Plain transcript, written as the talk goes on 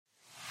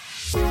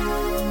Welcome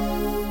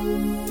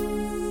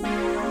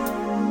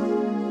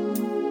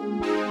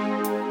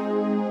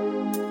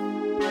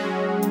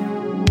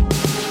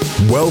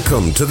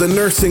to the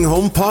Nursing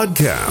Home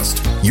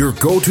Podcast, your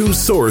go-to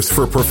source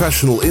for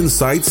professional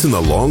insights in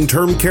the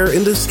long-term care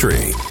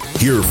industry.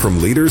 Hear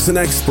from leaders and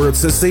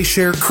experts as they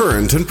share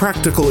current and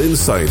practical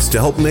insights to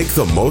help make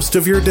the most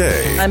of your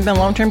day. I'm a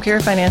long-term care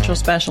financial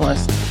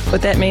specialist.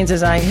 What that means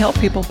is I help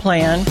people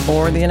plan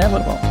for the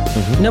inevitable.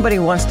 Nobody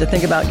wants to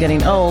think about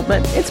getting old,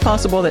 but it's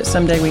possible that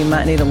someday we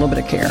might need a little bit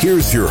of care.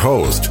 Here's your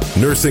host,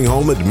 nursing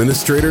home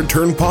administrator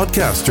turned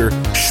podcaster,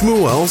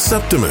 Shmuel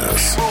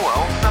Septimus.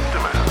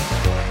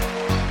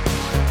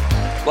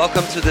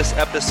 Welcome to this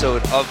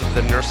episode of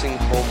the Nursing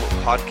Home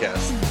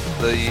Podcast,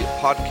 the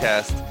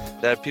podcast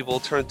that people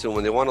turn to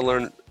when they want to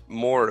learn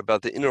more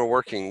about the inner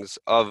workings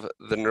of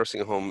the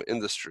nursing home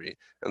industry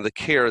and the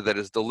care that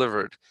is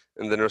delivered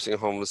in the nursing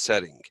home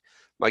setting.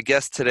 My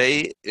guest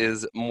today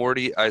is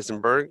Mordy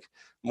Eisenberg.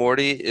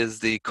 Mordy is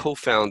the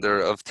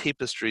co-founder of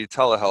Tapestry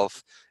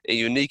Telehealth, a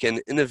unique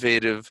and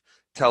innovative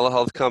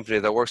telehealth company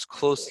that works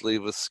closely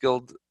with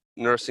skilled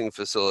nursing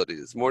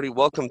facilities. Mordy,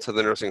 welcome to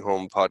the Nursing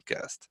Home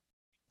Podcast.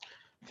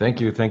 Thank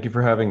you. Thank you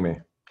for having me.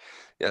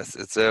 Yes,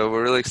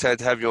 we're really excited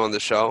to have you on the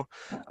show.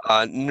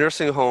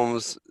 Nursing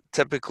homes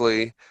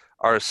typically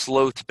are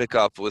slow to pick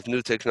up with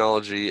new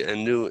technology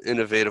and new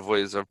innovative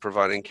ways of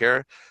providing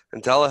care,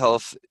 and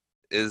telehealth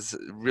is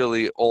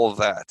really all of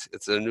that.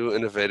 It's a new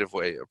innovative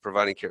way of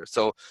providing care.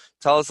 So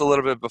tell us a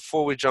little bit,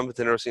 before we jump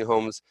into nursing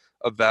homes,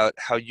 about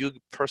how you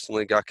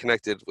personally got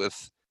connected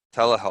with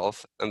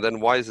telehealth, and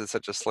then why is it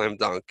such a slam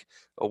dunk,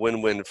 a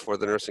win-win for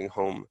the nursing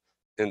home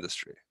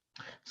industry?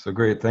 So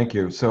great, thank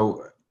you.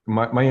 So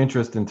my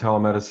interest in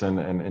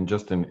telemedicine and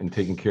just in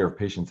taking care of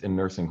patients in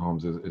nursing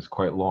homes is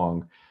quite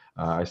long.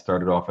 I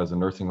started off as a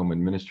nursing home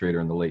administrator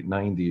in the late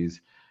 90s.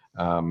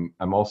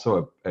 I'm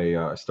also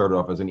started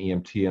off as an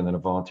EMT and then a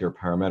volunteer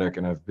paramedic,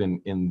 and I've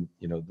been in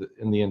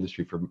the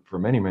industry for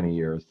many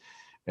years.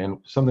 And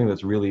something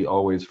that's really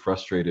always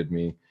frustrated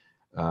me,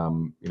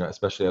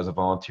 especially as a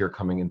volunteer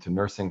coming into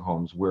nursing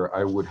homes, where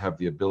I would have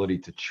the ability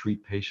to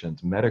treat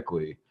patients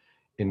medically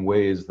in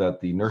ways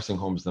that the nursing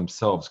homes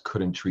themselves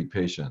couldn't treat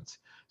patients.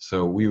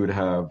 So we would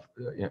have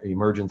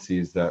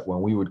emergencies that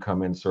when we would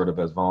come in sort of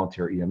as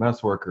volunteer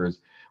EMS workers,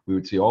 we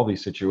would see all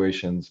these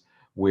situations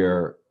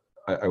where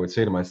I would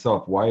say to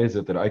myself, why is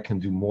it that I can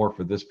do more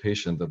for this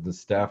patient than the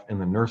staff in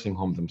the nursing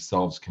home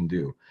themselves can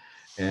do?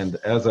 And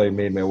as I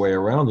made my way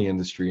around the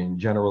industry, and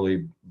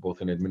generally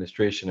both in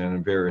administration and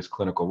in various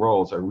clinical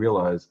roles, I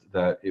realized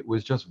that it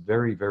was just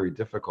very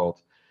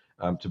difficult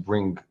to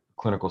bring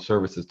clinical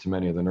services to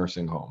many of the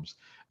nursing homes.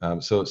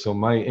 So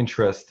my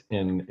interest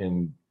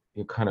in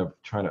kind of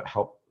trying to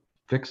help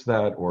fix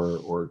that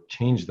or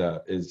change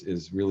that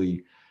is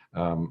really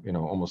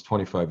almost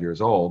 25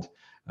 years old.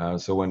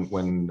 So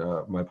when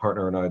my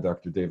partner and I,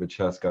 Dr. David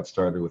Chess, got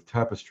started with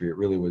Tapestry, it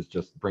really was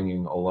just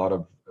bringing a lot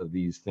of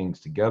these things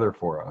together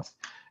for us,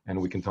 and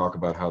we can talk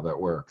about how that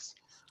works.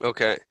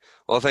 Okay.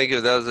 Well, thank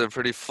you. That was a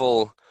pretty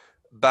full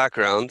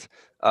background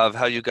of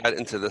how you got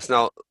into this.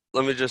 Now,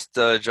 let me just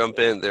jump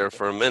in there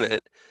for a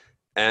minute.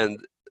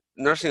 And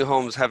nursing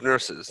homes have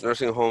nurses.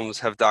 Nursing homes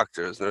have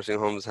doctors. Nursing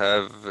homes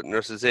have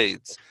nurses'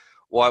 aides.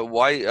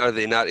 Why are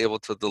they not able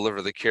to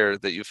deliver the care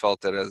that you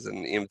felt that as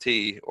an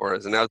EMT or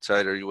as an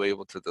outsider you were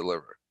able to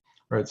deliver?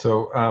 Right.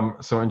 So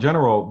in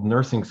general,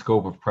 nursing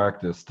scope of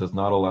practice does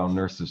not allow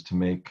nurses to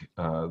make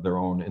their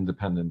own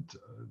independent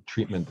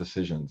treatment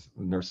decisions.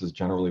 Nurses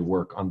generally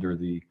work under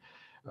the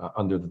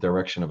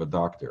direction of a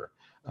doctor.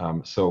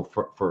 So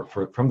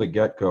from the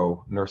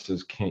get-go,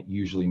 nurses can't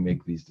usually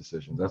make these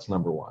decisions. That's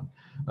number one.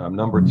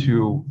 Number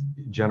two,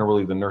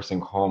 generally the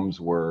nursing homes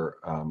were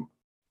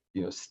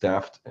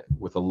staffed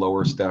with a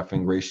lower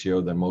staffing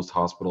ratio than most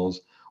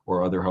hospitals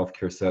or other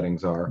healthcare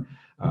settings are.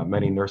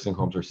 Many nursing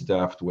homes are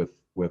staffed with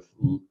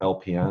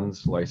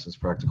LPNs, licensed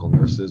practical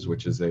nurses,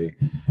 which is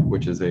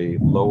a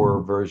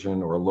lower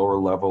version or a lower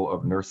level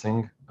of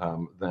nursing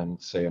than,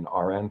 say, an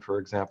RN, for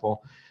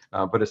example.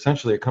 But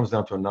essentially, it comes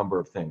down to a number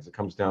of things. It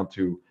comes down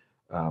to,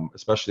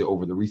 especially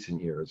over the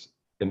recent years,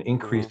 an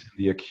increase in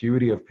the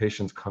acuity of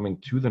patients coming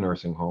to the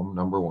nursing home,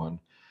 number one.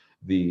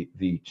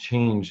 The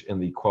change in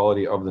the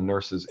quality of the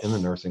nurses in the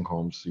nursing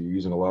homes. So you're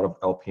using a lot of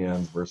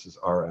LPNs versus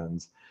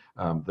RNs.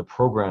 The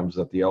programs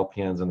that the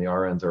LPNs and the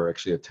RNs are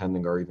actually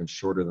attending are even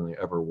shorter than they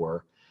ever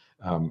were.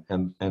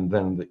 And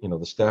then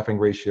the staffing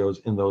ratios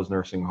in those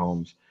nursing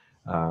homes.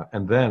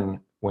 And then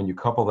when you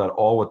couple that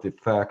all with the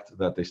fact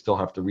that they still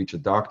have to reach a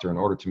doctor in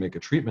order to make a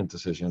treatment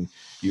decision,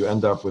 you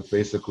end up with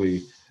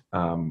basically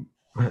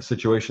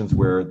situations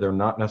where they're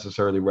not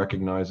necessarily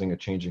recognizing a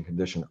changing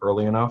condition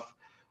early enough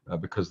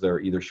because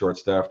they're either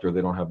short-staffed or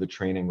they don't have the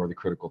training or the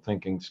critical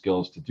thinking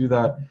skills to do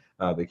that.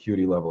 The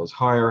acuity level is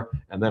higher.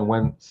 And then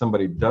when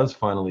somebody does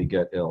finally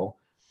get ill,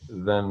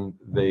 then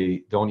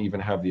they don't even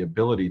have the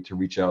ability to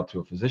reach out to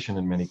a physician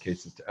in many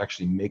cases to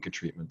actually make a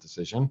treatment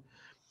decision.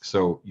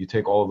 So you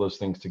take all of those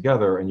things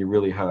together and you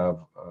really have,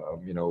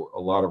 a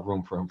lot of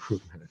room for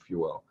improvement, if you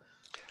will.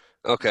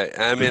 Okay,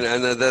 I mean,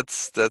 and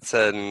that's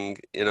and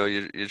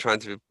you're trying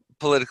to be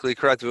politically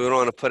correct. We don't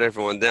want to put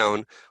everyone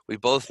down. We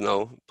both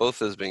know,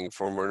 both as being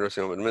former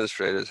nursing home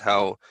administrators,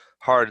 how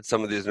hard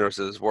some of these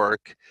nurses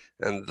work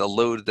and the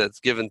load that's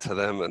given to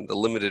them and the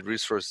limited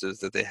resources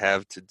that they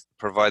have to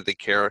provide the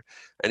care.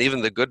 And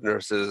even the good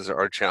nurses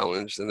are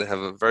challenged, and they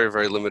have a very,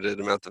 very limited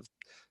amount of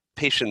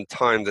patient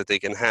time that they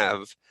can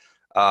have.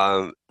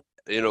 Um,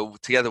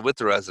 together with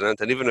the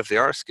resident, and even if they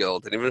are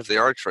skilled, and even if they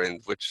are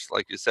trained, which,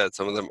 like you said,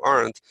 some of them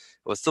aren't, it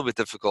will still be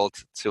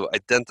difficult to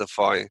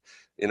identify,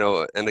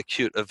 an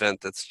acute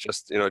event that's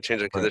just, a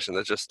change in Right. condition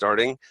that's just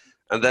starting,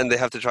 and then they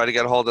have to try to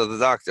get a hold of the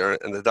doctor,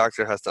 and the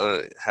doctor has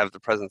to have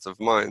the presence of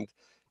mind,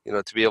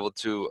 to be able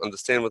to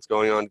understand what's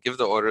going on, give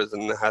the orders,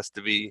 and it has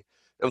to be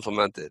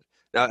implemented.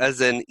 Now,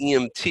 as an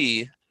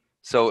EMT,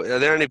 so are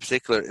there any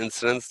particular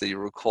incidents that you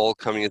recall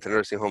coming into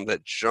nursing home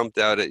that jumped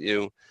out at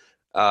you?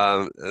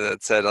 That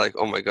said, like,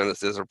 oh my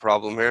goodness, there's a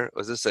problem here?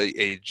 Was this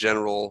a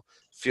general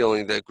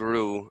feeling that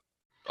grew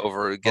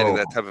over getting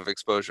that Oh, type of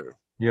exposure?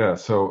 yeah.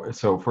 So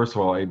first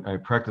of all, I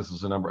practice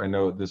as a number. I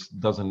know this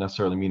doesn't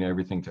necessarily mean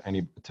everything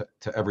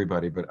to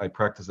everybody, but I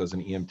practiced as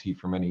an EMT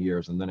for many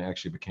years, and then I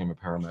actually became a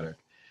paramedic.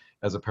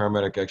 As a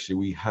paramedic, actually,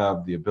 we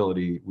have the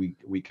ability.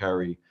 We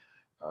carry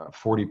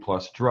 40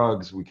 plus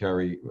drugs. We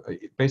carry,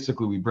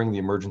 basically, we bring the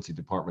emergency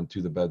department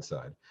to the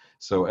bedside.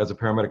 So as a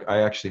paramedic,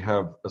 I actually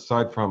have,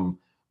 aside from,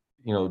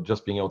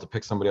 just being able to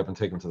pick somebody up and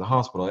take them to the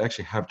hospital, I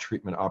actually have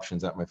treatment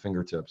options at my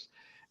fingertips.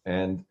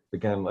 And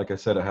again, like I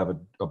said, I have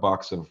a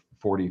box of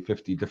 40,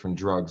 50 different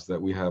drugs that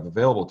we have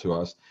available to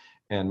us.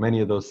 And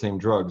many of those same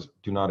drugs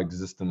do not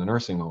exist in the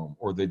nursing home,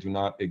 or they do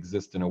not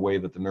exist in a way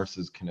that the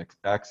nurses can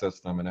access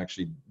them and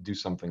actually do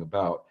something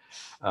about.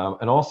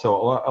 And also,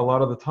 a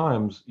lot of the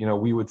times,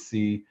 we would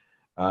see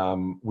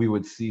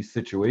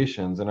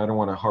situations, and I don't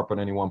want to harp on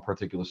any one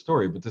particular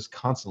story, but this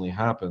constantly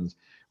happens,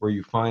 where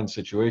you find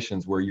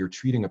situations where you're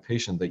treating a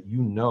patient that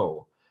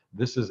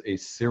this is a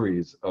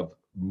series of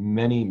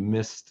many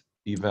missed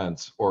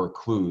events or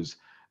clues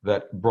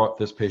that brought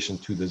this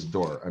patient to this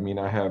door. I mean,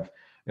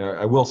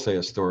 I will say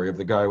a story of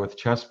the guy with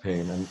chest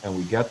pain, and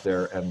we get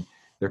there and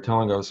they're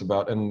telling us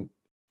about, and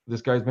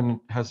this guy's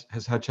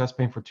has had chest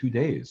pain for 2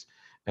 days,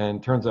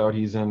 and turns out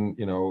he's in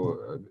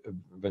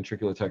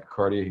ventricular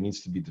tachycardia. He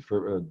needs to be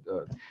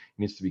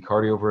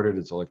cardioverted.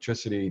 It's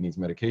electricity. He needs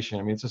medication.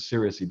 I mean, it's a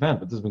serious event,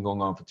 but this has been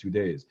going on for 2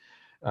 days.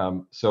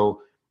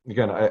 So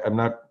again, I'm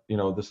not,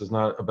 this is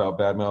not about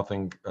bad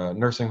mouthing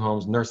nursing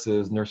homes,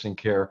 nurses, nursing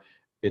care.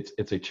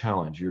 It's a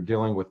challenge. You're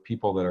dealing with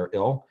people that are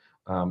ill.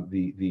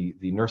 The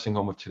nursing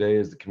home of today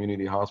is the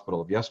community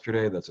hospital of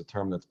yesterday. That's a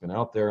term that's been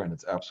out there, and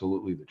it's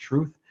absolutely the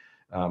truth.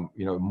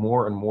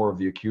 More and more of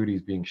the acuity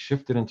is being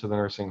shifted into the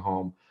nursing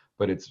home,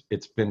 but it's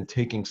been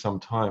taking some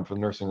time for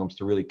nursing homes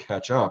to really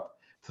catch up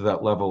to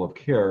that level of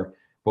care,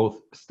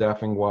 both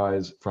staffing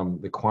wise, from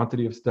the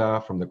quantity of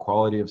staff, from the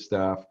quality of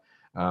staff,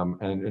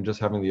 and just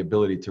having the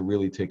ability to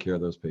really take care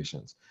of those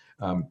patients.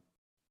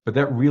 But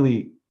that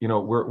really,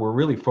 we're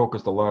really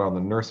focused a lot on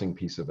the nursing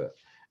piece of it.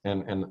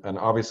 And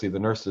obviously the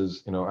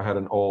nurses, I had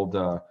an old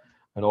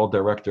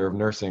director of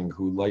nursing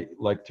who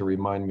liked to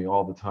remind me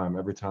all the time,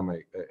 every time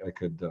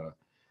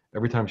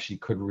every time she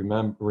could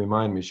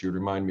remind me, she would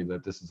remind me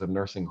that this is a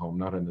nursing home,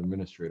 not an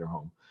administrator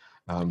home.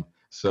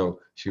 So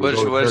she was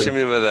always What does she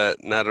mean by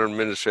that? Not an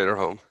administrator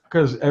home?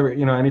 because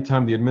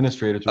anytime the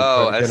administrators would try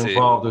Oh, to I get see.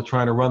 involved with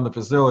trying to run the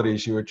facility,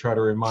 she would try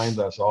to remind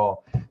us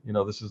all,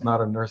 this is not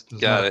a nurse, this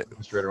is not Got an it.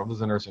 administrator home, this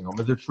is a nursing home.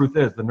 But the truth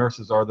is, the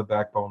nurses are the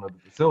backbone of the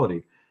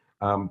facility.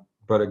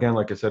 But again,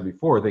 like I said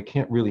before, they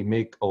can't really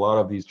make a lot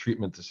of these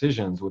treatment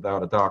decisions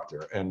without a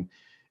doctor. And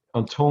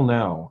until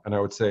now, and I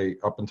would say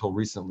up until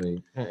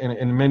recently, and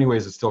in many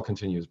ways it still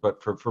continues,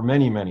 but for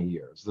many, many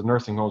years, the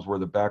nursing homes were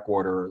the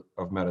backwater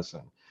of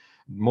medicine.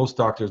 Most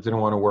doctors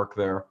didn't want to work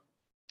there.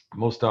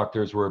 Most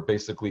doctors were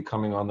basically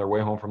coming on their way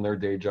home from their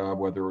day job,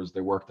 whether it was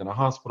they worked in a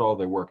hospital,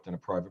 they worked in a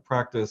private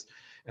practice,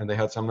 and they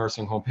had some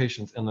nursing home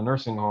patients in the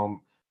nursing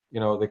home.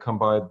 They come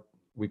by,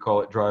 we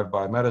call it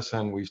drive-by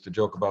medicine. We used to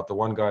joke about the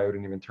one guy who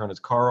didn't even turn his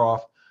car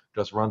off,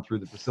 just run through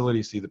the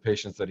facility, see the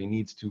patients that he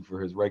needs to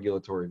for his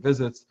regulatory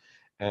visits,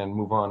 and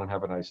move on and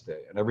have a nice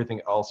day. And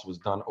everything else was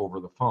done over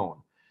the phone.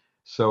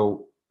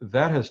 So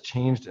that has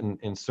changed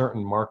in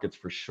certain markets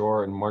for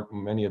sure. In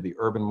many of the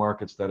urban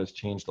markets, that has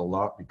changed a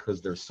lot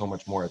because there's so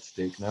much more at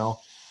stake now.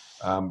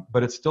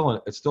 But it's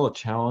still a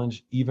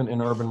challenge, even in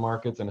urban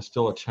markets, and it's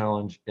still a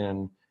challenge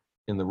in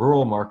the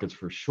rural markets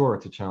for sure.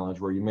 It's a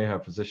challenge where you may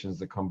have physicians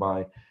that come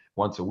by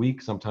once a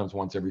week, sometimes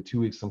once every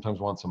 2 weeks,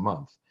 sometimes once a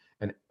month,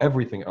 and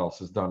everything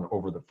else is done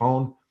over the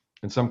phone.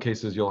 In some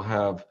cases, you'll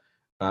have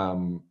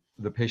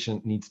the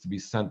patient needs to be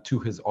sent to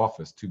his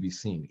office to be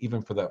seen,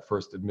 even for that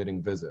first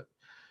admitting visit.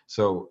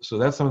 So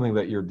that's something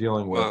that you're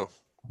dealing with. Wow.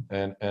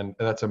 And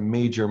that's a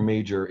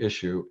major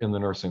issue in the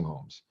nursing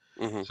homes.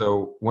 Mm-hmm.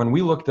 So when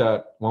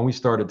we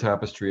started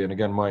Tapestry, and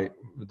again,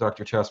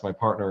 Dr. Chess, my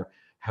partner,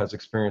 has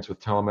experience with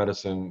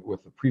telemedicine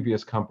with the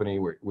previous company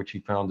which he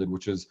founded,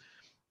 which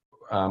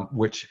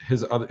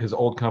his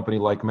old company,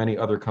 like many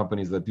other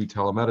companies that do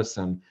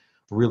telemedicine,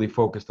 really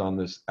focused on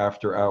this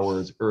after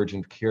hours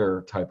urgent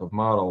care type of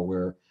model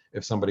where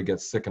if somebody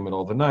gets sick in the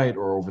middle of the night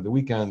or over the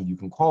weekend, you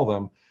can call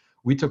them.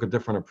 We took a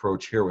different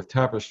approach here with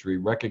Tapestry,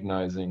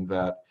 recognizing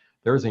that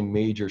there is a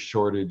major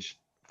shortage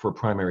for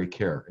primary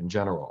care in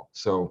general.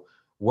 So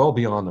well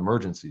beyond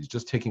emergencies,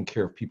 just taking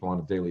care of people on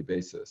a daily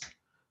basis.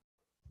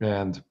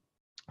 And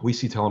we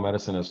see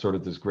telemedicine as sort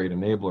of this great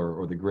enabler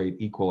or the great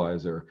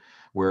equalizer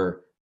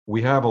where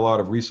we have a lot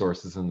of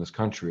resources in this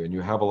country and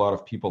you have a lot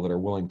of people that are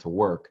willing to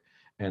work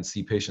and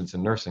see patients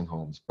in nursing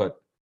homes,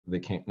 but they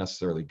can't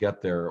necessarily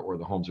get there or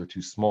the homes are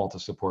too small to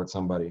support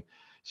somebody.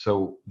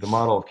 So the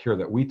model of care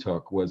that we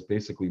took was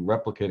basically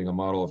replicating a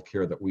model of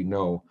care that we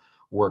know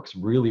works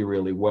really,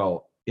 really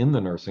well in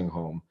the nursing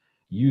home,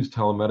 use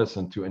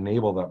telemedicine to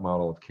enable that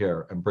model of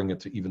care and bring it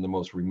to even the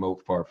most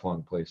remote,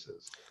 far-flung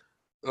places.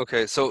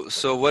 Okay,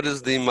 so what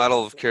is the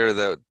model of care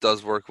that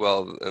does work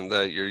well and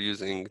that you're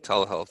using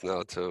telehealth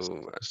now to?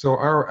 So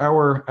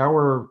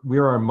we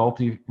are a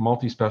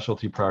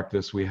multi-specialty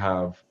practice. We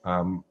have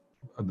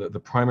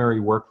the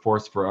primary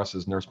workforce for us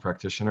is nurse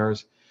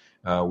practitioners.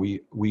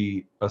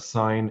 We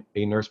assign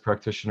a nurse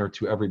practitioner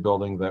to every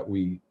building that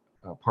we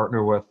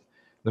partner with.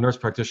 The nurse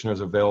practitioner is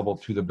available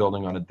to the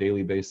building on a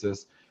daily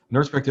basis.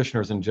 Nurse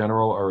practitioners in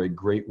general are a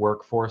great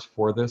workforce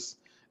for this.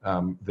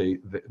 They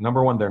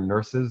number one, they're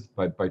nurses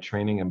by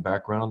training and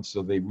background,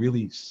 so they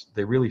really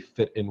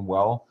fit in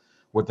well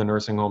with the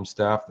nursing home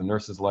staff. The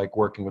nurses like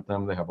working with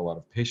them. They have a lot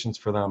of patience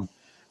for them.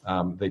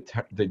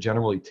 They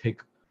generally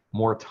take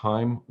more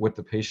time with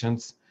the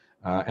patients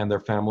and their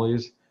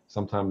families,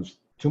 sometimes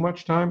too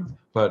much time,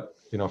 but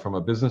from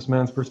a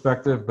businessman's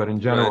perspective, but in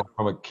general, Right.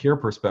 from a care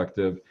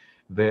perspective,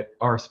 they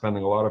are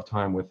spending a lot of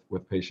time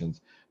with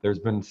patients. There's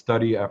been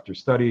study after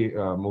study.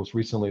 Most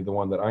recently, the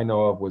one that I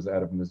know of was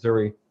out of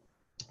Missouri,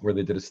 where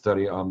they did a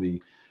study on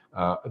the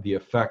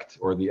effect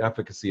or the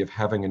efficacy of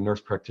having a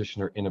nurse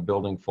practitioner in a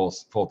building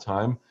full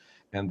time,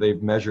 and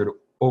they've measured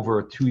over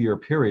a 2-year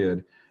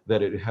period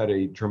that it had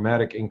a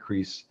dramatic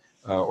increase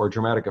or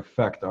dramatic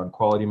effect on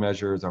quality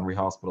measures, on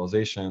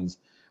rehospitalizations.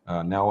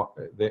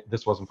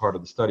 This wasn't part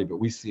of the study, but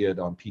we see it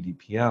on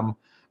PDPM,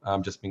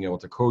 just being able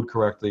to code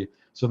correctly.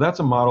 So that's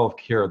a model of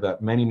care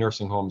that many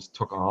nursing homes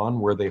took on,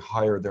 where they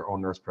hired their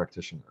own nurse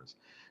practitioners.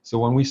 So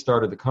when we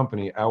started the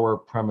company, our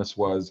premise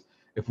was,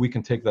 if we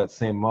can take that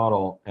same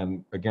model,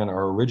 and again,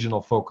 our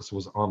original focus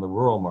was on the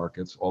rural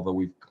markets, although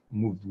we've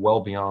moved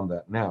well beyond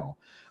that now,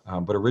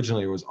 but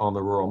originally it was on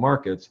the rural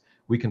markets,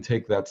 we can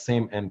take that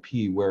same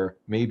NP where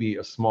maybe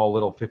a small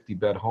little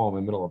 50-bed home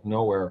in the middle of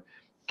nowhere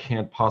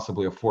can't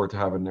possibly afford to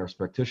have a nurse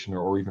practitioner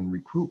or even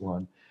recruit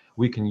one.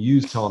 We can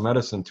use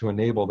telemedicine to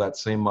enable that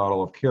same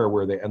model of care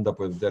where they end up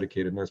with a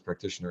dedicated nurse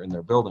practitioner in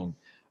their building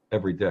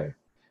every day.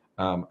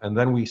 And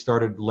then we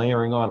started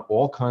layering on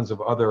all kinds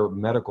of other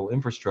medical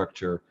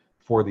infrastructure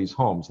for these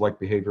homes, like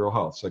behavioral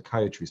health,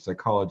 psychiatry,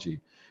 psychology,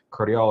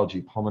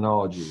 cardiology,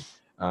 pulmonology.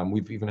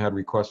 We've even had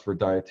requests for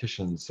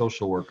dietitians,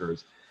 social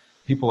workers.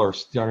 People are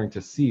starting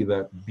to see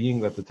that being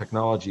that the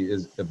technology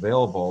is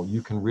available,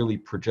 you can really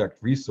project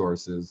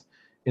resources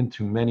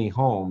into many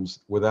homes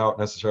without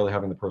necessarily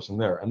having the person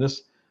there. And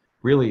this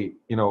really,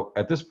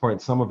 at this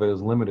point, some of it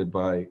is limited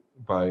by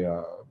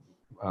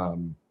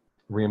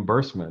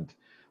reimbursement,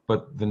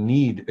 but the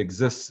need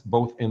exists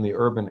both in the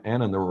urban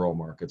and in the rural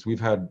markets. We've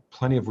had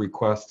plenty of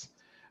requests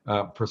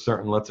for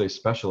certain, let's say,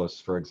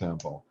 specialists, for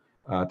example,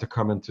 to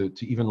come into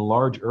even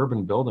large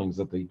urban buildings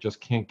that they just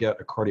can't get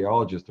a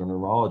cardiologist or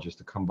neurologist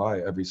to come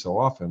by every so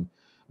often.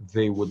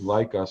 They would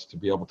like us to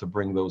be able to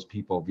bring those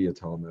people via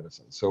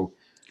telemedicine. So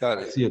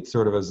I see it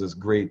sort of as this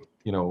great,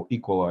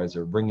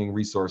 equalizer, bringing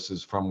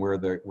resources from where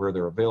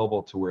they're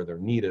available to where they're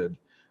needed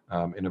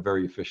in a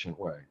very efficient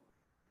way.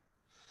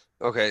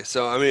 Okay,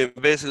 so I mean,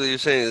 basically you're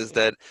saying is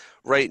that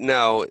right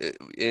now in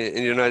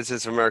the United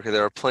States of America,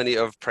 there are plenty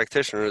of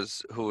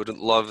practitioners who would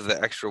love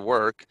the extra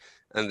work,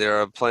 and there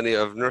are plenty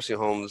of nursing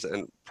homes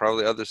and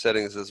probably other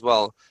settings as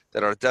well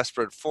that are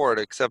desperate for it,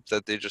 except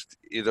that they just,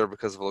 either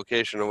because of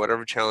location or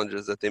whatever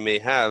challenges that they may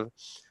have,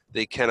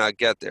 they cannot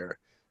get there.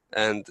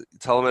 And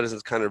telemedicine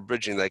is kind of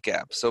bridging that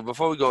gap. So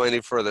before we go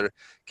any further,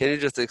 can you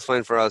just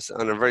explain for us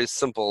on a very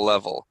simple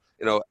level,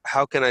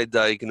 how can I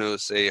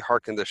diagnose a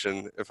heart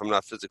condition if I'm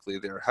not physically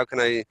there? How can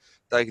I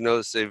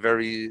diagnose a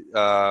very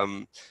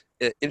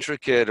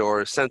intricate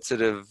or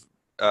sensitive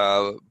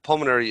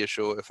pulmonary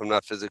issue if I'm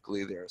not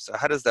physically there? So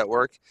how does that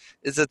work?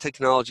 Is the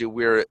technology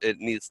where it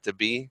needs to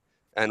be?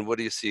 And what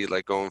do you see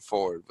going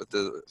forward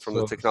from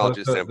the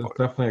technology standpoint?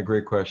 That's definitely a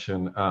great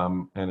question.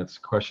 And it's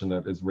a question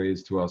that is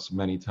raised to us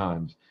many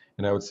times.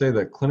 And I would say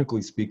that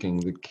clinically speaking,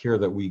 the care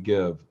that we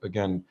give,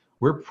 again,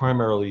 we're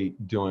primarily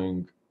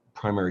doing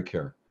primary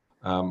care.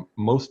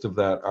 Most of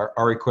that,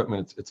 our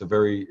equipment, it's a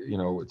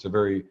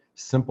very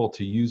simple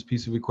to use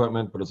piece of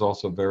equipment, but it's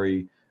also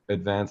very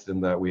advanced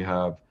in that we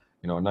have,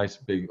 a nice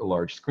big,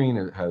 large screen.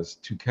 It has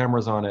 2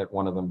 cameras on it.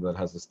 One of them that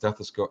has a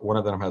stethoscope, one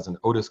of them has an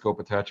otoscope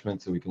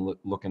attachment, so we can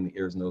look in the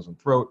ears, nose, and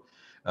throat.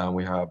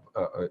 We have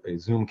a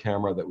zoom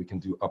camera that we can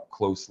do up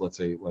close, let's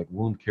say like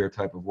wound care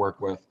type of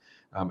work with.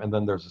 And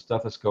then there's a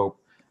stethoscope.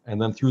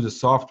 And then through the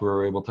software,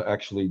 we're able to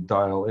actually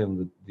dial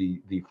in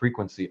the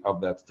frequency of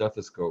that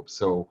stethoscope.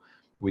 So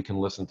we can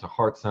listen to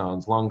heart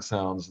sounds, lung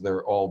sounds.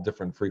 They're all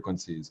different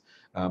frequencies.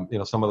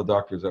 Some of the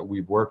doctors that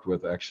we've worked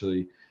with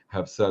actually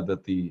have said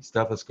that the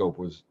stethoscope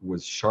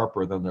was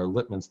sharper than their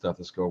Littmann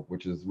stethoscope,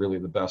 which is really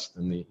the best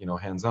in the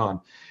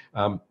hands-on.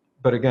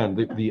 But again,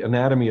 the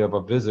anatomy of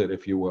a visit,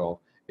 if you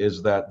will,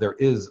 is that there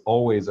is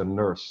always a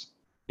nurse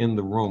in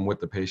the room with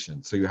the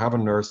patient. So you have a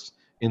nurse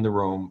in the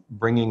room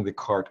bringing the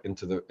cart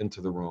into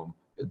the room,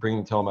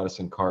 bringing the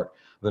telemedicine cart.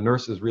 The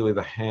nurse is really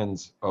the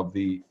hands of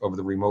the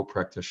remote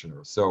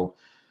practitioner. So,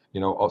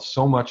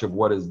 so much of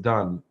what is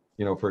done,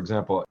 for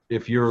example,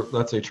 if you're,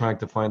 let's say, trying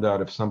to find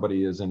out if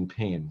somebody is in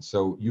pain,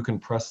 so you can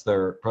press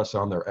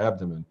on their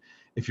abdomen.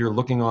 If you're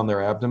looking on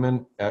their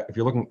abdomen, if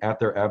you're looking at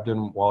their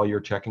abdomen while you're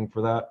checking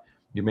for that,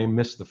 you may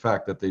miss the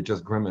fact that they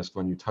just grimaced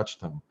when you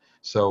touched them.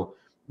 So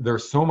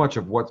there's so much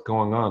of what's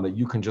going on that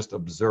you can just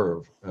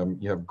observe.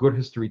 You have good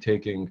history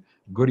taking,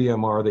 good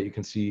EMR that you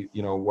can see,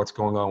 what's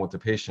going on with the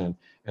patient,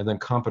 and then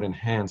competent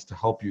hands to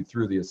help you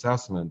through the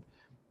assessment.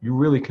 You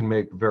really can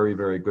make very,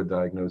 very good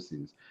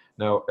diagnoses.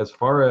 Now, as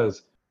far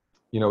as,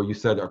 you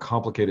said a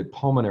complicated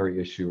pulmonary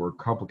issue or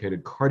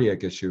complicated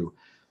cardiac issue,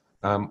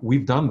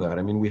 we've done that.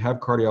 I mean, we have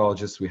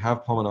cardiologists, we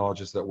have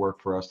pulmonologists that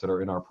work for us that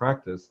are in our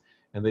practice,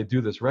 and they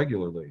do this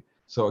regularly.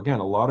 So again,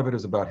 a lot of it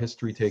is about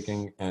history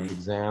taking and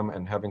exam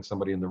and having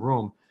somebody in the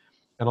room.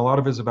 And a lot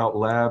of it is about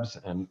labs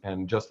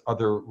and just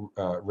other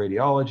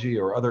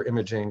radiology or other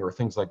imaging or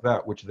things like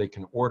that, which they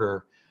can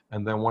order.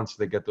 And then once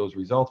they get those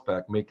results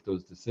back, make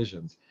those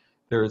decisions.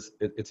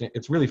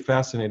 It's really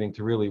fascinating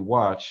to really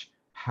watch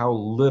how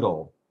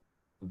little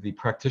the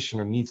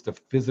practitioner needs to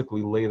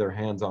physically lay their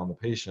hands on the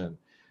patient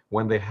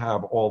when they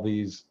have all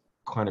these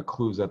kind of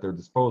clues at their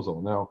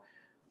disposal. Now,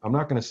 I'm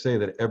not going to say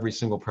that every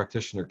single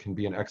practitioner can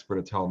be an expert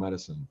at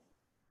telemedicine.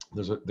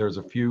 There's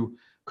a few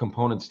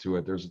components to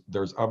it.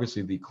 There's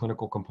obviously the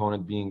clinical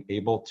component, being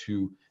able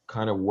to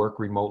kind of work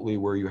remotely,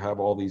 where you have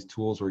all these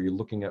tools where you're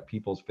looking at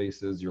people's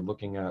faces, you're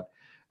looking at,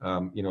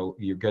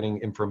 you're getting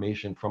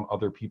information from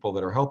other people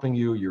that are helping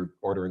you, you're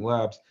ordering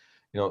labs.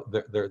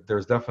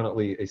 There's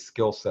definitely a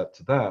skill set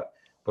to that,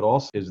 but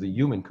also is the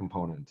human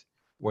component,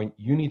 when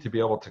you need to be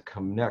able to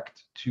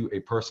connect to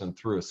a person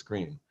through a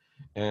screen.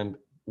 And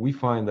we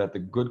find that the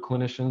good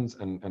clinicians,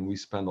 and we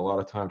spend a lot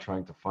of time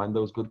trying to find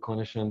those good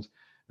clinicians,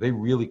 they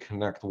really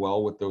connect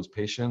well with those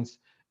patients.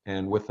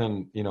 And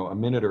within, a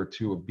minute or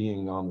two of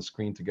being on the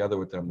screen together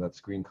with them, that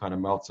screen kind of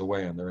melts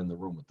away and they're in the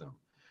room with them.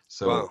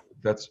 So wow.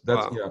 that's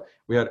wow.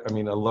 Yeah, I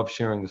love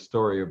sharing the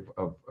story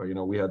of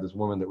we had this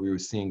woman that we were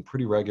seeing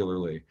pretty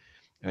regularly,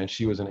 and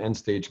she was an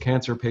end-stage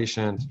cancer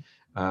patient.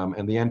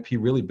 And the NP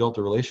really built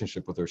a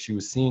relationship with her. She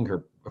was seeing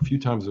her a few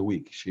times a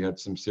week. She had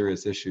some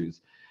serious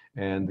issues.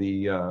 And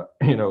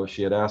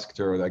she had asked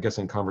her, I guess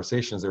in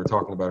conversations, they were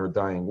talking about her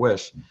dying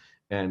wish.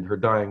 And her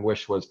dying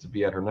wish was to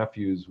be at her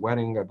nephew's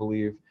wedding, I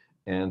believe,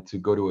 and to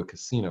go to a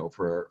casino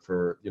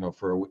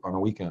on a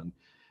weekend.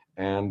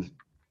 And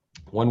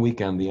one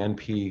weekend, the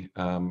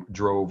NP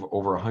drove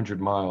over 100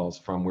 miles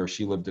from where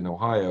she lived in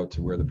Ohio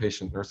to where the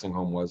patient nursing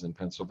home was in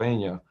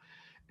Pennsylvania.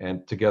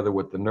 And together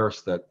with the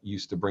nurse that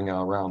used to bring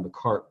around the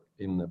cart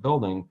in the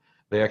building,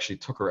 they actually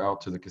took her out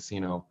to the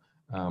casino.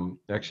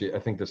 Actually, I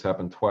think this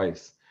happened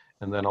twice.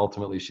 And then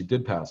ultimately she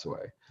did pass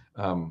away.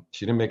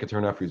 She didn't make it to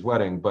her nephew's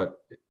wedding,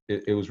 but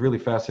it was really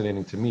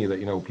fascinating to me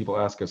that, people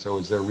ask us,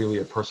 is there really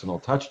a personal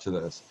touch to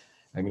this?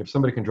 I mean, if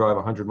somebody can drive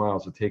 100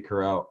 miles to take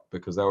her out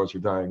because that was her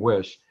dying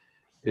wish,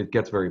 it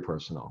gets very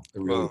personal. It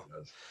really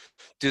does.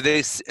 Do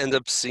they end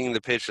up seeing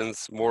the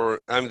patients more?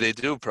 I mean, they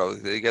do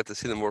probably. They get to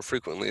see them more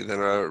frequently than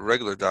a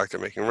regular doctor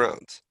making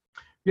rounds.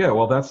 Yeah,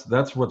 well, that's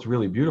what's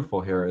really beautiful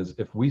here is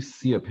if we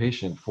see a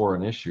patient for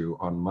an issue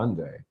on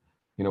Monday,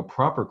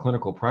 proper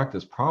clinical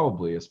practice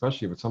probably,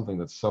 especially if it's something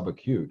that's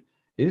subacute,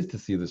 is to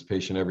see this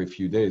patient every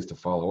few days to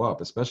follow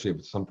up, especially if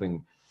it's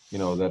something,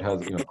 that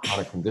has,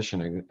 chronic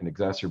conditioning, an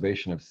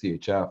exacerbation of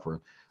CHF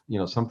or,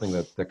 something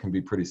that can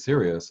be pretty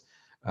serious.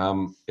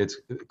 It's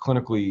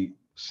clinically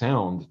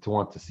sound to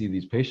want to see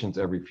these patients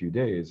every few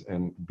days,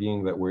 and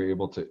being that we're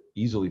able to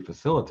easily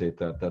facilitate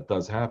that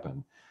does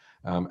happen.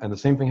 And the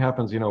same thing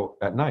happens,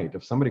 at night.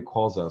 If somebody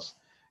calls us,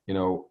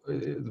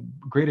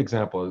 great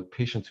example is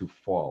patients who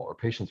fall or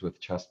patients with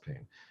chest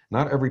pain.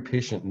 Not every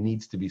patient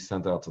needs to be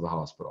sent out to the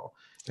hospital.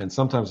 And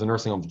sometimes the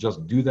nursing homes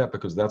just do that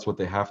because that's what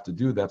they have to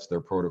do. That's their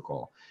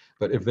protocol.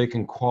 But if they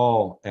can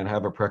call and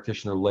have a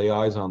practitioner lay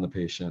eyes on the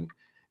patient,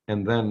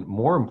 and then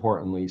more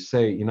importantly,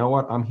 say, you know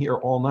what, I'm here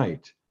all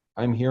night.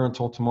 I'm here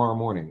until tomorrow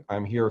morning.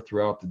 I'm here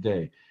throughout the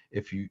day.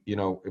 If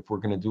if we're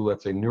going to do,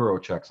 let's say, neuro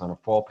checks on a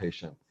fall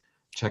patient,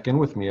 check in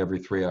with me every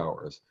 3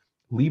 hours.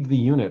 Leave the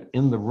unit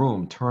in the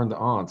room turned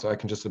on so I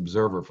can just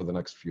observe her for the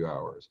next few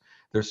hours.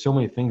 There's so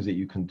many things that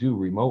you can do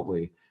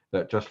remotely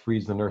that just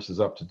frees the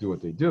nurses up to do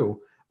what they do,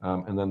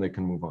 and then they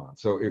can move on.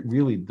 So it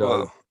really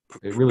does.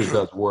 It really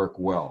does work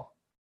well.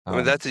 I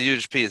mean, that's a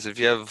huge piece. If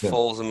you have Yeah,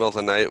 falls in the middle of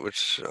the night,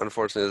 which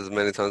unfortunately is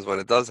many times when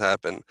it does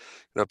happen,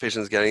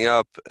 patients getting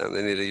up and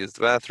they need to use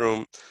the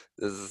bathroom,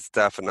 the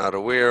staff are not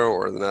aware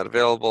or they're not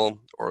available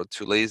or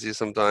too lazy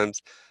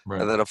sometimes,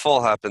 right. and then a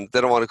fall happens, they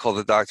don't want to call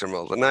the doctor in the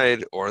middle of the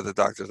night or the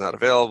doctor's not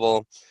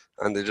available,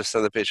 and they just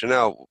send the patient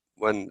out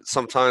when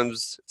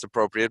sometimes it's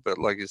appropriate, but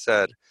like you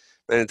said,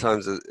 many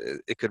times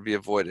it could be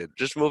avoided.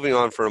 Just moving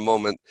on for a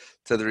moment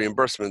to the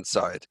reimbursement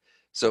side.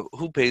 So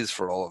who pays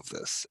for all of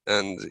this,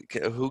 and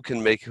who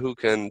can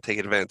take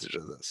advantage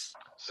of this?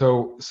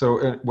 So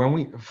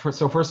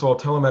first of all,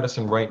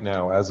 telemedicine right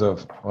now, as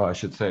of, well, I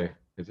should say,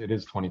 it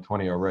is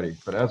 2020 already,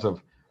 but as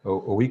of a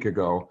week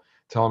ago,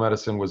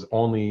 telemedicine was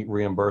only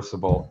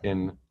reimbursable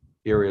in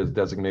areas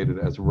designated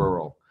as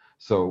rural.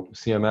 So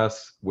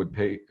CMS would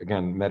pay,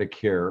 again,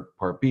 Medicare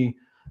Part B,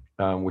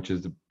 which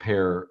is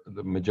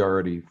the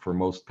majority for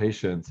most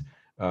patients,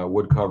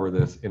 would cover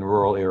this in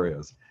rural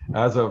areas.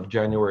 As of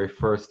January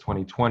 1st,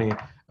 2020,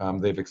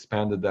 they've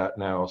expanded that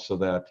now so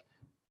that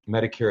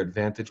Medicare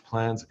Advantage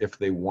plans, if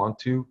they want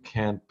to,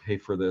 can pay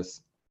for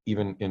this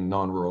even in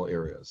non-rural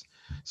areas.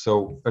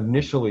 So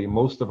initially,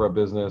 most of our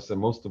business and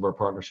most of our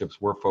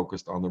partnerships were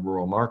focused on the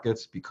rural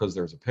markets because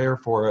there's a payer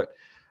for it.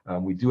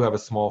 We do have a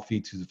small fee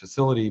to the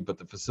facility, but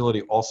the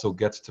facility also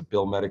gets to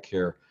bill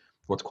Medicare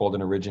what's called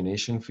an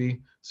origination fee.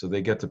 So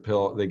they get to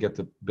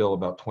bill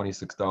about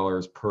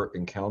 $26 per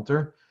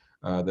encounter.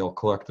 They'll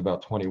collect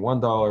about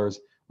 $21,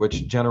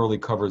 which generally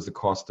covers the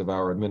cost of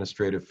our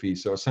administrative fee.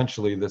 So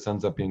essentially, this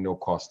ends up being no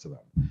cost to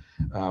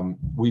them.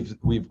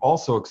 We've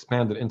also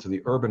expanded into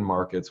the urban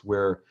markets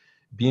where,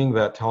 being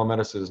that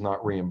telemedicine is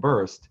not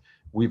reimbursed,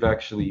 we've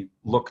actually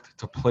looked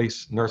to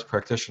place nurse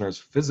practitioners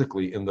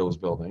physically in those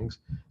buildings.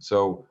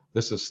 So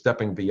this is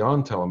stepping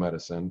beyond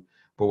telemedicine.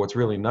 But what's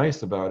really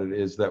nice about it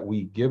is that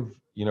we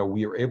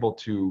are able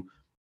to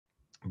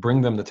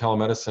bring them the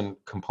telemedicine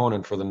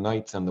component for the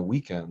nights and the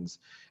weekends.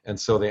 And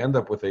so they end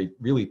up with a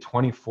really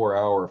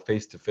 24-hour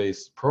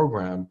face-to-face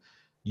program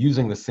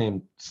using the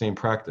same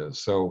practice.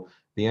 So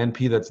the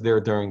NP that's there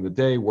during the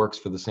day works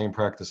for the same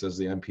practice as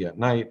the NP at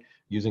night,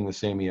 using the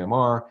same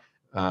EMR.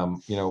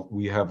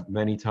 We have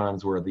many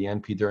times where the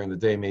NP during the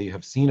day may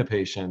have seen a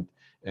patient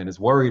and is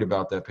worried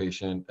about that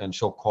patient, and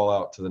she'll call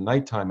out to the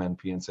nighttime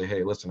NP and say,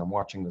 hey, listen, I'm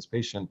watching this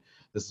patient.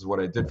 This is what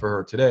I did for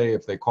her today.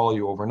 If they call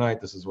you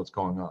overnight, this is what's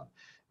going on.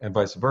 And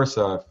vice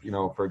versa.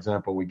 If, for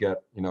example, we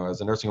get,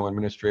 as a nursing home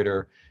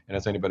administrator, and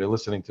as anybody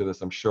listening to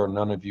this, I'm sure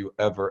none of you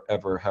ever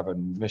have an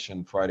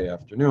admission Friday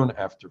afternoon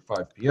after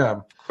 5 p.m.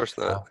 Of course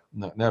not.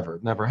 No,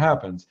 never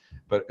happens.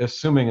 But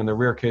assuming in the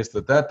rare case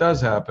that does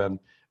happen,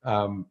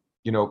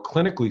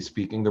 clinically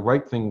speaking, the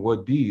right thing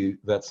would be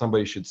that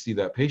somebody should see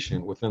that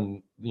patient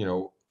within,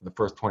 the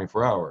first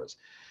 24 hours.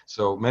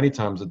 So many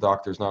times the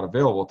doctor's not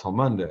available till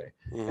Monday.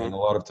 Mm-hmm. And a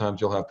lot of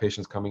times you'll have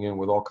patients coming in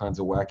with all kinds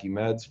of wacky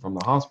meds from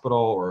the hospital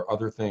or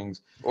other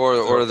things.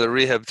 Or the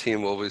rehab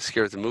team will be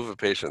scared to move a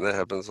patient. That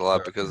happens a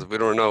lot because we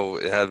don't know,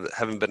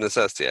 haven't been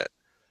assessed yet.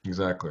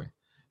 Exactly.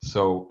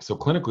 So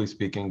clinically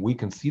speaking, we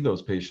can see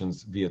those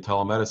patients via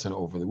telemedicine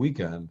over the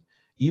weekend,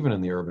 even in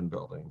the urban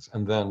buildings,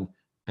 and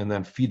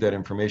then feed that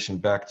information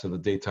back to the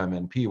daytime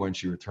NP when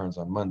she returns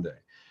on Monday.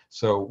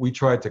 So we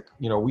tried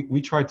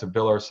to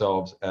bill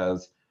ourselves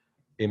as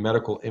a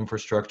medical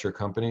infrastructure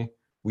company.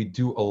 We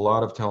do a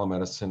lot of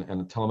telemedicine,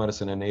 and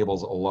telemedicine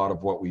enables a lot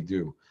of what we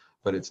do.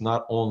 But it's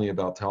not only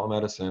about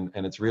telemedicine,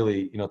 and it's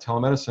really,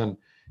 telemedicine,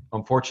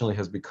 unfortunately,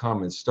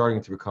 is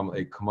starting to become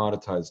a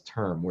commoditized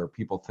term where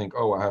people think,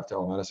 oh, I have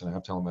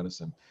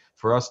telemedicine.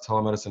 For us,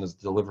 telemedicine is a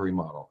delivery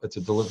model. It's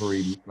a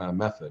delivery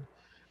method.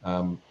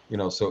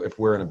 So if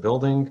we're in a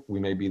building, we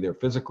may be there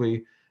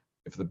physically.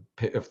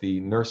 If the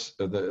nurse,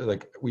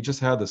 we just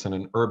had this in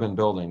an urban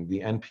building, the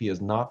NP is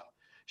not,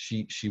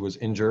 she was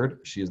injured.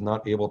 She is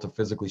not able to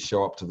physically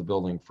show up to the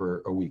building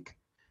for a week.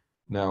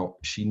 Now,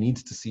 she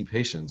needs to see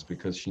patients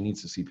because she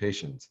needs to see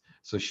patients.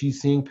 So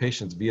she's seeing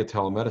patients via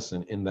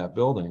telemedicine in that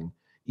building,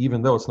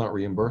 even though it's not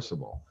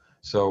reimbursable.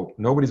 So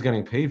nobody's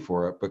getting paid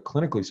for it, but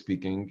clinically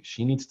speaking,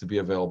 she needs to be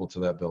available to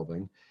that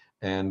building.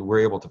 And we're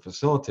able to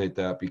facilitate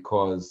that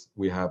because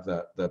we have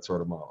that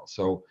sort of model.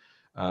 So,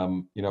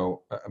 I'm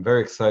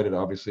very excited,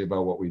 obviously,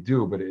 about what we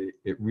do, but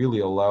it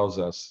really allows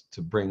us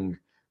to bring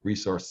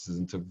resources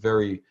into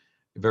very,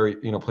 very,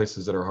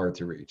 places that are hard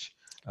to reach.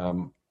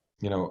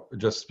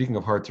 Just speaking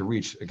of hard to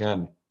reach,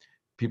 again,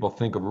 people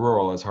think of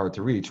rural as hard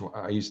to reach.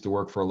 I used to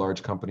work for a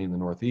large company in the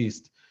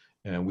Northeast,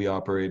 and we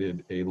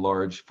operated a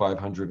large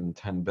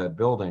 510-bed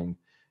building.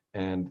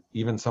 And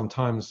even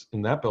sometimes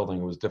in that building,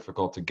 it was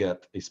difficult to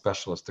get a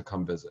specialist to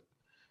come visit.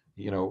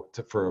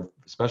 For a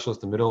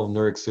specialist in the middle of New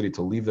York City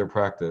to leave their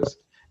practice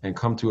and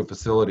come to a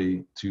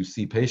facility to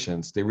see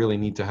patients, they really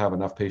need to have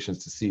enough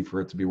patients to see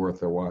for it to be worth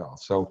their while.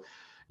 So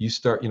we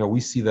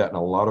see that in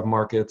a lot of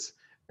markets,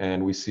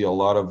 and we see a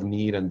lot of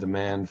need and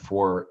demand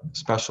for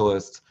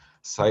specialists,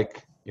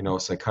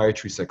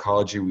 psychiatry,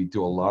 psychology. We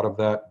do a lot of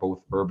that,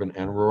 both urban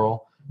and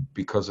rural,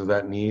 because of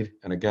that need.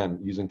 And again,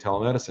 using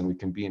telemedicine, we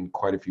can be in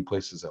quite a few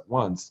places at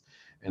once,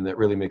 and that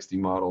really makes the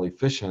model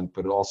efficient,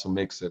 but it also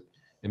makes it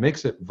it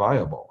makes it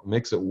viable. It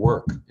makes it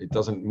work. It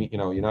doesn't mean,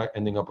 you're not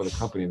ending up with a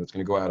company that's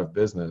going to go out of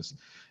business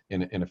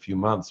in a few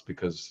months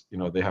because,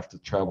 they have to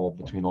travel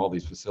between all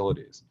these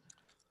facilities.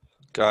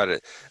 Got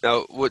it.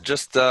 Now,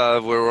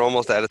 we're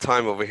almost out of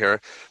time over here,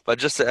 but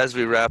just as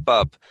we wrap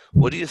up,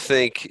 what do you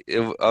think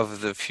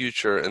of the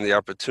future and the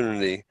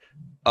opportunity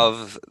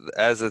of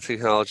as the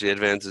technology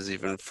advances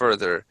even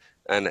further,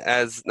 and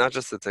as not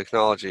just the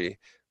technology,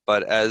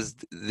 but as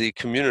the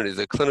community,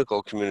 the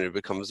clinical community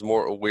becomes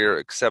more aware,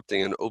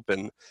 accepting, and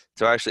open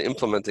to actually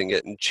implementing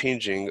it and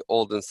changing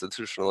old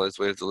institutionalized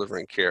way of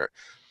delivering care?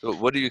 So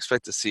what do you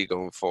expect to see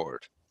going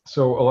forward?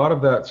 So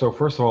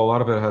first of all, a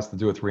lot of it has to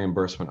do with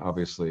reimbursement,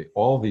 obviously.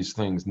 All these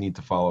things need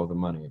to follow the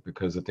money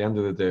because at the end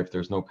of the day, if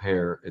there's no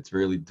payer, it's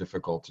really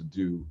difficult to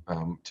do,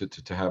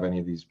 to have any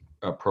of these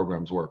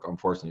programs work.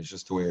 Unfortunately, it's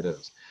just the way it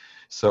is.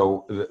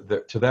 So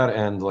to that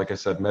end, like I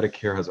said,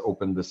 Medicare has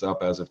opened this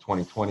up as of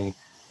 2020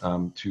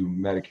 to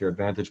Medicare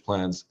Advantage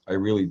plans. I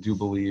really do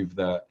believe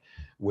that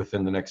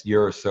within the next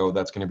year or so,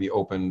 that's going to be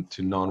open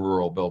to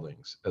non-rural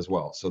buildings as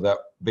well. So that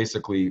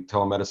basically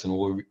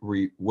telemedicine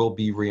will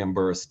be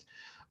reimbursed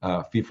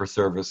fee for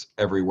service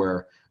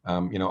everywhere.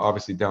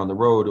 Obviously down the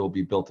road, it'll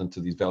be built into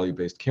these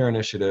value-based care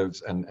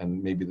initiatives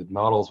and maybe the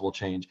models will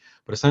change.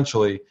 But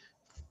essentially,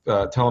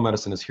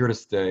 telemedicine is here to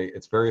stay.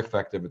 It's very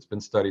effective. It's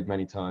been studied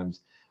many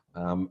times.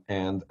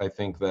 And I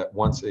think that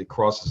once it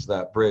crosses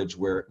that bridge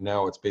where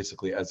now it's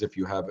basically as if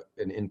you have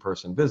an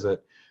in-person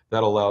visit,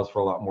 that allows for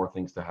a lot more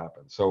things to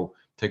happen. So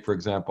take, for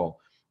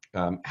example,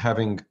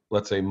 having,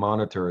 let's say,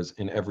 monitors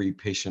in every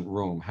patient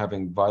room,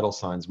 having vital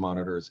signs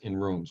monitors in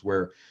rooms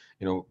where,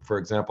 for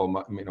example,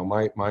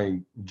 my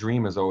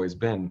dream has always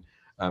been,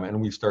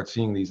 and we start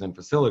seeing these in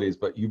facilities,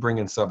 but you bring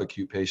in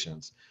subacute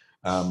patients.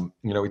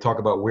 We talk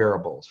about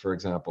wearables, for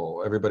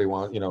example. Everybody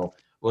wants,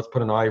 let's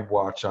put an eye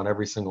watch on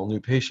every single new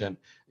patient.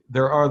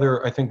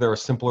 I think there are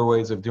simpler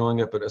ways of doing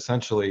it, but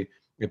essentially,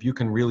 if you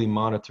can really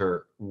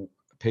monitor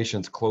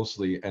patients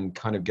closely and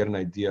kind of get an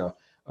idea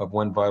of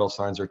when vital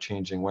signs are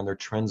changing, when their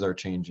trends are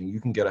changing, you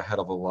can get ahead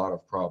of a lot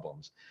of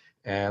problems.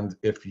 And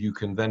if you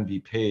can then be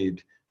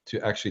paid to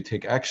actually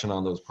take action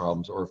on those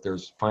problems, or if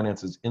there's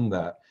finances in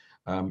that,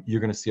 you're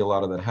going to see a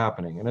lot of that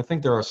happening. And I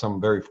think there are some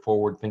very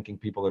forward-thinking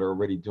people that are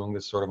already doing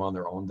this sort of on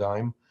their own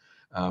dime.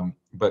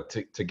 But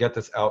to get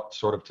this out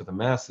sort of to the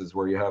masses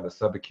where you have a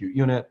subacute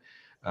unit,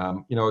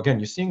 again,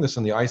 you're seeing this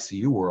in the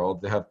ICU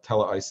world. They have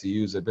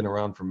tele-ICUs. They've been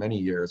around for many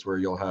years where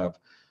you'll have,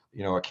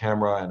 a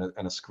camera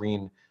and a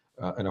screen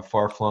in a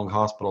far-flung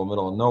hospital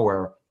middle of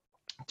nowhere,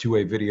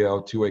 two-way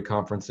video, two-way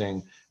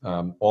conferencing.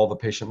 All the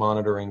patient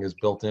monitoring is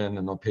built in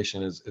and the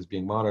patient is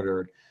being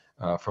monitored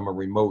from a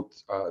remote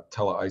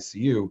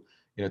tele-ICU.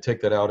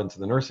 Take that out into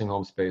the nursing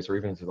home space or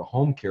even into the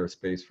home care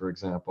space, for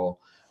example.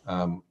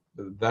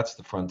 That's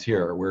the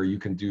frontier where you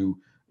can do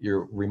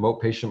your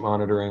remote patient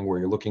monitoring, where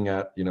you're looking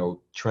at,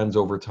 trends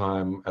over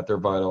time at their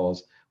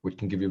vitals, which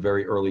can give you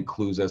very early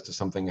clues as to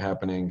something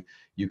happening.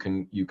 You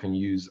can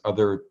use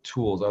other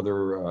tools,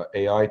 other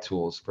AI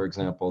tools, for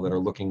example, that are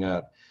looking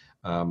at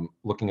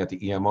the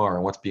EMR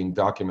and what's being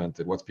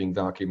documented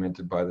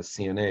by the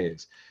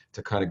CNAs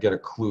to kind of get a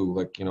clue,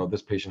 like,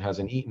 this patient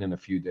hasn't eaten in a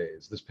few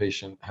days, this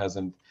patient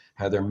hasn't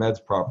had their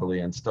meds properly,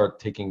 and start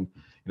taking,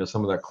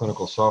 some of that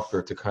clinical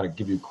software to kind of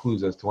give you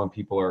clues as to when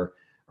people are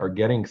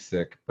getting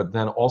sick, but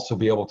then also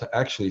be able to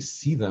actually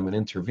see them and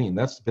intervene.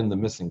 That's been the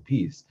missing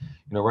piece.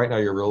 Right now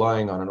you're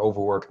relying on an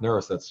overworked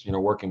nurse that's,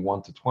 working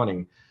 1 to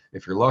 20,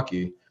 if you're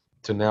lucky,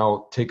 to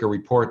now take a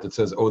report that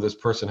says, oh, this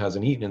person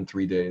hasn't eaten in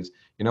 3 days.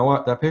 You know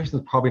what? That patient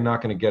is probably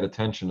not going to get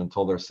attention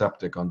until they're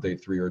septic on day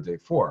 3 or day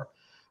 4.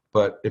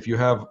 But if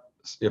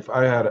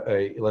I had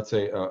let's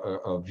say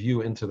a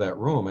view into that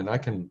room, and I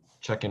can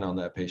check in on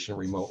that patient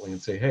remotely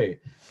and say, hey,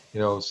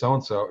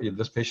 so-and-so,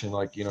 this patient,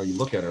 you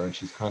look at her and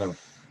she's kind of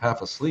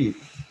half asleep,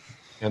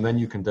 and then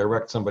you can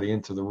direct somebody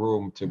into the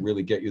room to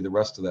really get you the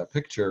rest of that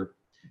picture.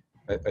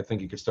 I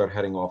think you could start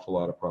heading off a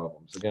lot of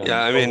problems. Again,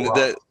 Yeah, I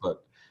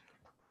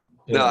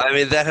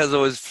mean, that has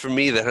always, for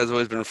me, that has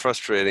always been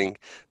frustrating,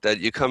 that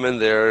you come in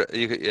there,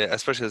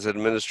 especially as an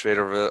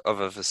administrator of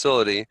a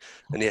facility,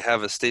 and you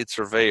have a state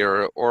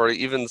surveyor or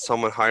even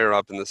someone higher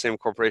up in the same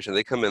corporation.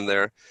 They come in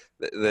there,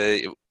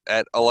 they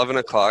at 11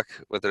 o'clock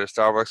with their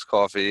Starbucks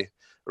coffee,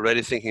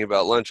 already thinking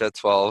about lunch at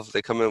 12.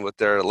 They come in with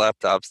their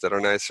laptops that are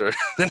nicer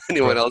than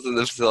anyone else in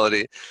the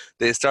facility.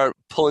 They start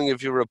pulling a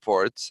few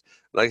reports,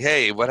 like,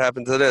 hey, what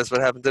happened to this?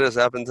 What happened to this?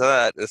 What happened to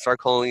that? And start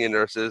calling in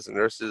nurses, and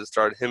nurses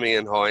start hemming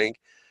and hawing.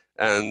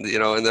 And,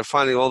 and they're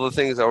finding all the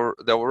things that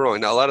were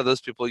wrong. Now, a lot of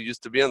those people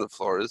used to be on the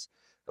floors,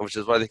 which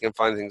is why they can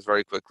find things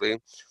very quickly.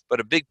 But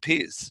a big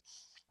piece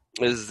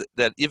is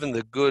that even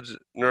the good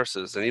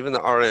nurses and even the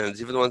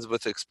RNs, even the ones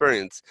with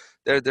experience,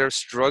 they're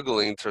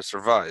struggling to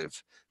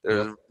survive.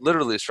 They're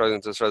literally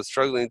struggling to survive,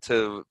 struggling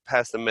to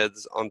pass the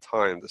meds on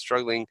time. They're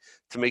struggling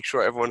to make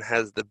sure everyone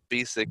has the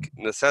basic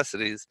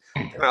necessities.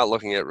 They're not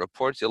looking at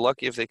reports. You're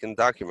lucky if they can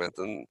document.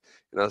 And,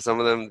 some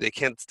of them, they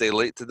can't stay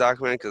late to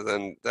document because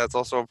then that's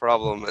also a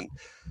problem. And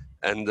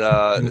And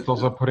it's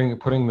also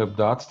putting the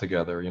dots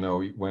together.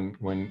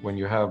 When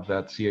you have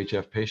that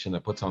CHF patient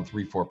that puts on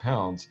 3-4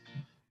 pounds,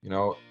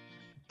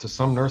 to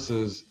some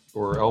nurses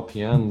or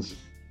LPNs,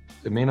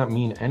 it may not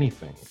mean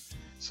anything.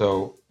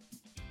 So.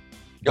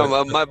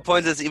 My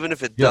point is, even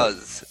if it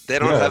does, they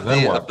don't have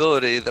the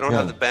ability, they don't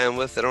have the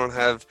bandwidth, they don't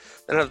have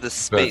the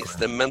space,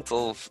 the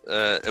mental,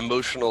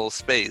 emotional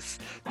space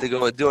to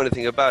go and do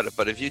anything about it.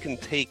 But if you can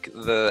take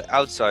the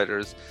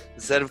outsiders,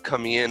 instead of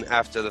coming in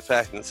after the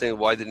fact and saying,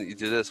 why didn't you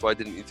do this, why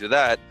didn't you do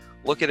that,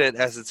 look at it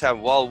as it's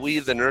happening. While we,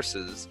 the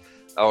nurses,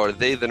 or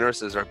they, the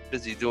nurses, are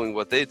busy doing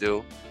what they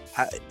do,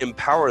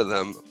 empower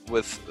them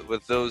with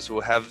those who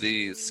have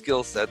the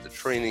skill set, the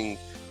training,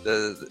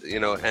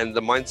 and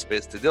the mind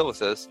space to deal with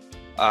this.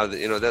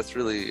 That's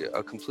really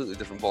a completely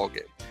different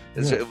ballgame.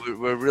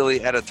 We're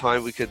really at a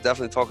time we could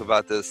definitely talk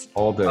about this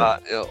all day,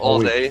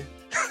 all day,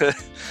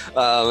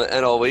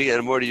 and all week.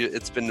 And Mordy,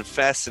 it's been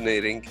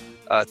fascinating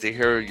to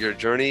hear your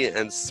journey,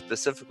 and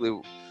specifically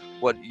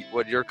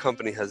what your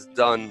company has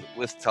done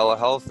with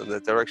telehealth and the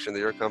direction that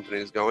your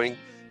company is going.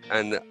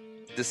 And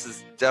this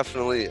is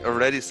definitely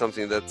already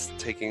something that's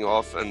taking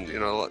off, and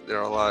there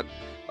are a lot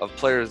of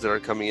players that are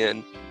coming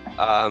in.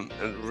 And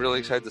really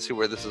excited to see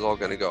where this is all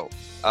going to go.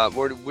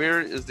 Mordy,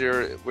 where's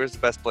the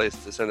best place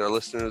to send our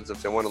listeners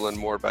if they want to learn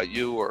more about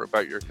you or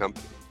about your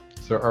company?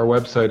 So our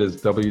website is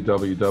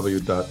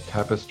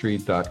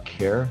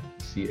www.tapestry.care,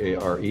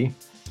 C-A-R-E.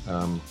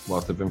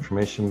 Lots of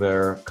information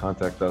there.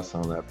 Contact us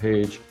on that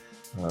page.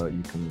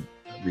 You can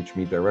reach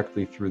me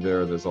directly through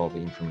there. There's all the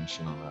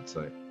information on that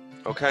site.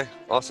 Okay,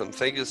 awesome.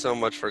 Thank you so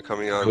much for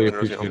coming on the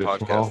Nursing Home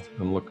Podcast.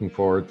 I'm looking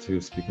forward to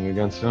speaking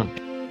again soon.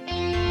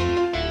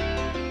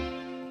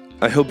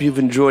 I hope you've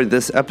enjoyed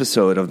this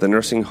episode of the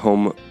Nursing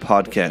Home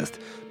Podcast.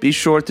 Be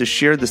sure to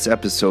share this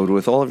episode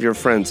with all of your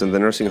friends in the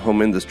nursing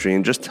home industry,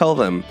 and just tell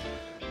them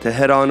to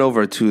head on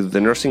over to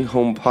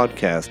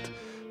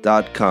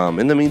thenursinghomepodcast.com.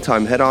 In the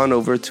meantime, head on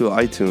over to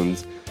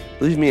iTunes,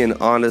 leave me an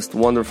honest,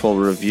 wonderful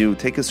review,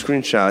 take a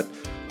screenshot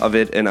of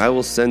it, and I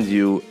will send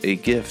you a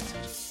gift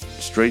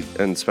straight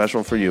and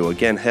special for you.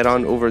 Again, head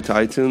on over to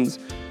iTunes,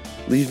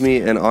 leave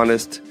me an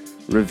honest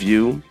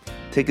review,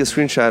 take a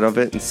screenshot of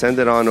it, and send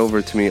it on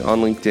over to me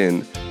on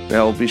LinkedIn, and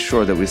I will be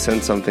sure that we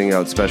send something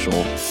out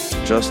special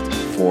just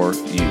for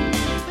you.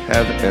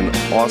 Have an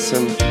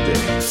awesome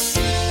day.